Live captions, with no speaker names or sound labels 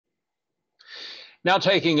Now,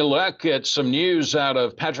 taking a look at some news out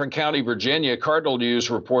of Patrick County, Virginia, Cardinal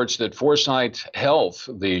News reports that Foresight Health,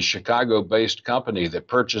 the Chicago based company that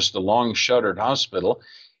purchased the long shuttered hospital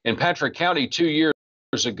in Patrick County 2 years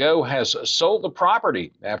ago, has sold the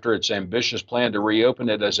property after its ambitious plan to reopen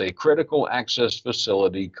it as a critical access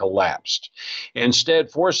facility collapsed.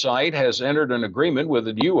 Instead, Foresight has entered an agreement with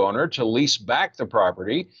a new owner to lease back the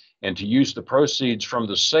property and to use the proceeds from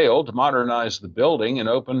the sale to modernize the building and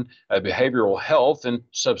open a behavioral health and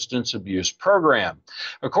substance abuse program.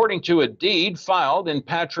 According to a deed filed in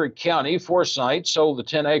Patrick County, Foresight sold the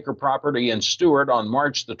 10-acre property in Stuart on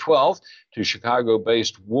March the 12th to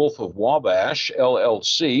Chicago-based Wolf of Wabash,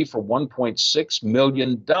 LLC, for $1.6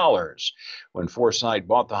 million. When Foresight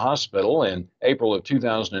bought the hospital in April of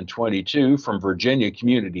 2022 from Virginia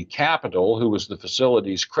Community Capital, who was the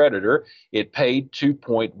facility's creditor, it paid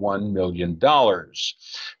 $2.1 million.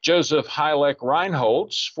 Joseph Hylek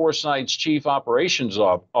Reinholz, Foresight's chief operations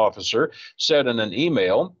officer, said in an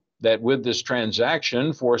email that with this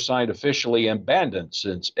transaction, Foresight officially abandons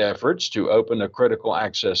its efforts to open a critical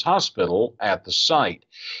access hospital at the site.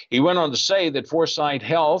 He went on to say that Foresight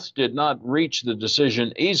Health did not reach the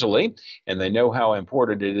decision easily, and they know how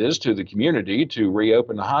important it is to the community to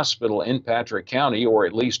reopen a hospital in Patrick County or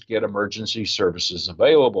at least get emergency services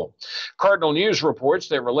available. Cardinal News reports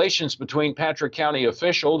that relations between Patrick County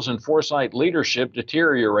officials and Foresight leadership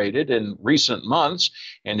deteriorated in recent months,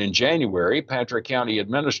 and in January, Patrick County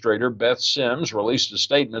Administrator Beth Sims released a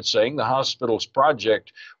statement saying the hospital's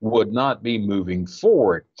project would not be moving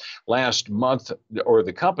forward. Last month, or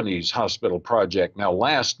the company's hospital project. Now,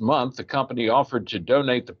 last month, the company offered to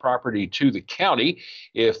donate the property to the county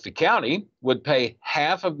if the county would pay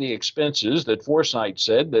half of the expenses that Foresight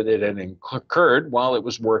said that it had incurred while it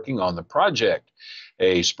was working on the project.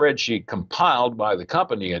 A spreadsheet compiled by the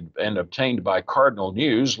company and obtained by Cardinal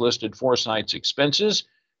News listed Foresight's expenses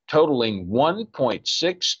totaling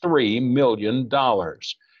 $1.63 million.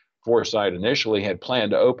 Foresight initially had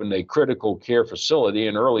planned to open a critical care facility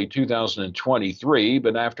in early 2023,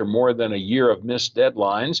 but after more than a year of missed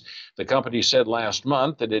deadlines, the company said last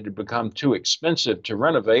month that it had become too expensive to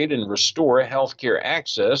renovate and restore healthcare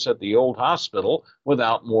access at the old hospital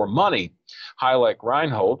without more money. Hylek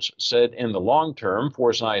Reinholz said in the long term,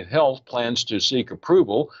 Foresight Health plans to seek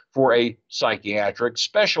approval for a psychiatric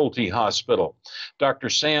specialty hospital.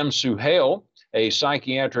 Dr. Sam Suhail, a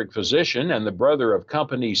psychiatric physician and the brother of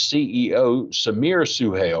company CEO Samir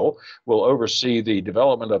Suhail, will oversee the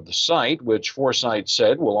development of the site, which Foresight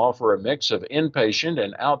said will offer a mix of inpatient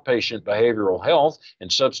and outpatient behavioral health and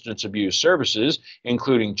substance abuse services,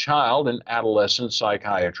 including child and adolescent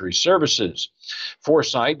psychiatry services.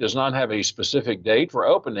 Foresight does not have a specific date for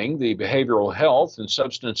opening the behavioral health and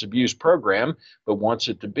substance abuse program, but wants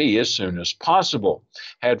it to be as soon as possible.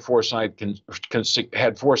 Had Foresight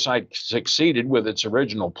succeeded with its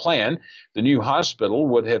original plan, the new hospital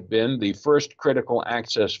would have been the first critical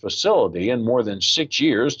access facility in more than 6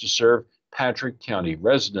 years to serve Patrick County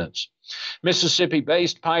residents.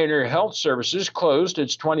 Mississippi-based Pioneer Health Services closed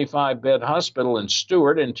its 25-bed hospital in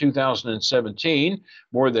Stuart in 2017,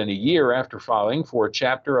 more than a year after filing for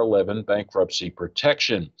Chapter 11 bankruptcy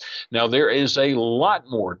protection. Now, there is a lot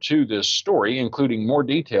more to this story, including more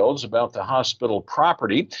details about the hospital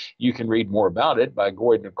property. You can read more about it by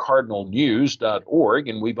going to cardinalnews.org,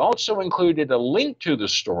 and we've also included a link to the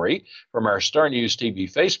story from our Star News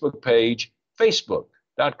TV Facebook page,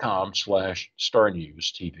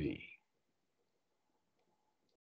 facebook.com/StarNewsTV.